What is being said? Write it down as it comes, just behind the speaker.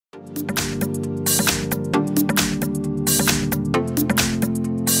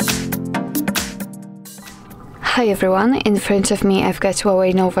Hi everyone, in front of me I've got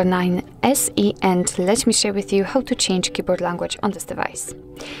HUAWEI Nova 9 SE, and let me share with you how to change keyboard language on this device.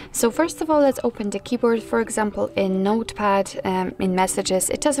 So first of all, let's open the keyboard, for example in Notepad, in Messages.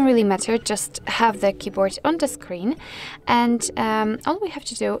 It doesn't really matter, just have the keyboard on the screen, and all we have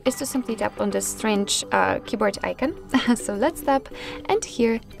to do is to simply tap on this strange keyboard icon. So let's tap, and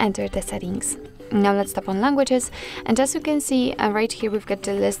here enter the settings. Now let's tap on languages, and as you can see right here we've got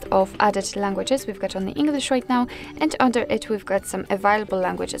the list of added languages. We've got only English right now, and under it we've got some available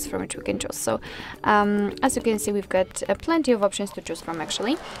languages from which we can choose. So as you can see, we've got plenty of options to choose from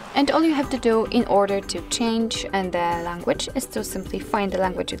actually, and all you have to do in order to change the language is to simply find the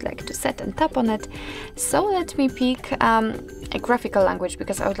language you'd like to set and tap on it. So let me pick a graphical language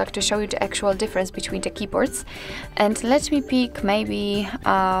because I would like to show you the actual difference between the keyboards, and let me pick maybe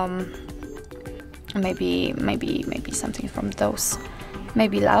something from those,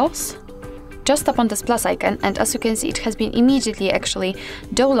 maybe Laos. Just tap on this plus icon, and as you can see, it has been immediately actually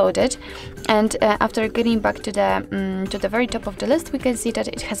downloaded, and after getting back to the very top of the list, we can see that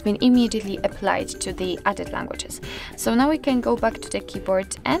it has been immediately applied to the added languages. So now we can go back to the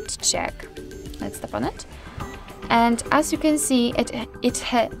keyboard and check. Let's tap on it. And as you can see, it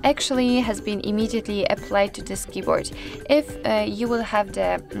actually has been immediately applied to this keyboard. If you will have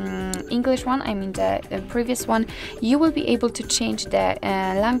the English one, I mean the previous one, you will be able to change the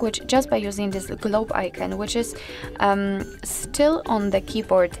language just by using this globe icon, which is still on the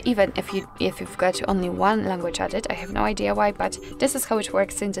keyboard, even if you've got only one language added. I have no idea why, but this is how it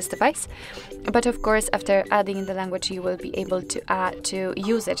works in this device. But of course, after adding the language, you will be able to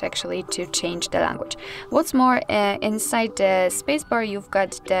use it actually to change the language. What's more, inside the spacebar you've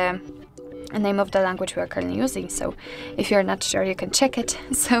got the name of the language we are currently using, so if you're not sure you can check it.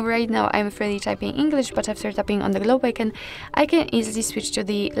 So right now I'm freely typing English, but after tapping on the globe icon I can easily switch to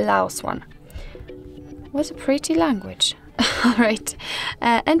the Laos one. What a pretty language. Alright,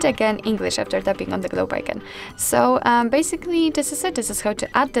 and again English after tapping on the globe icon. So basically this is it. This is how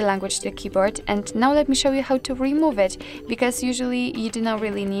to add the language to the keyboard, and now let me show you how to remove it, because usually you do not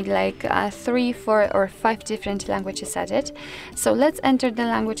really need like 3, 4 or 5 different languages added. So let's enter the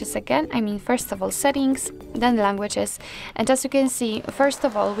languages again. I mean, first of all settings, then languages, and as you can see, first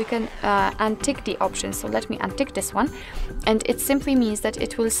of all we can untick the option. So let me untick this one, and it simply means that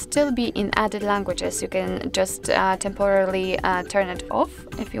it will still be in added languages. You can just temporarily turn it off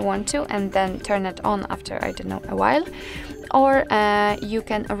if you want to, and then turn it on after, I don't know, a while, or you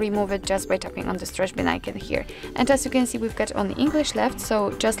can remove it just by tapping on the trash bin icon here. And as you can see, we've got only English left,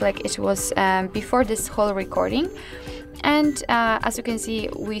 so just like it was before this whole recording. And as you can see,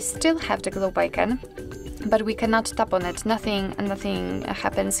 we still have the globe icon, but we cannot tap on it. Nothing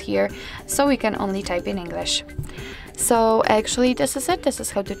happens here, so we can only type in English. So actually this is it. This is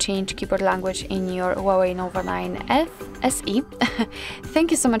how to change keyboard language in your HUAWEI Nova 9 SE.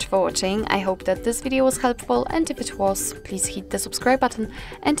 Thank you so much for watching. I hope that this video was helpful, and if it was, please hit the subscribe button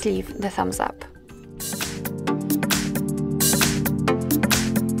and leave the thumbs up.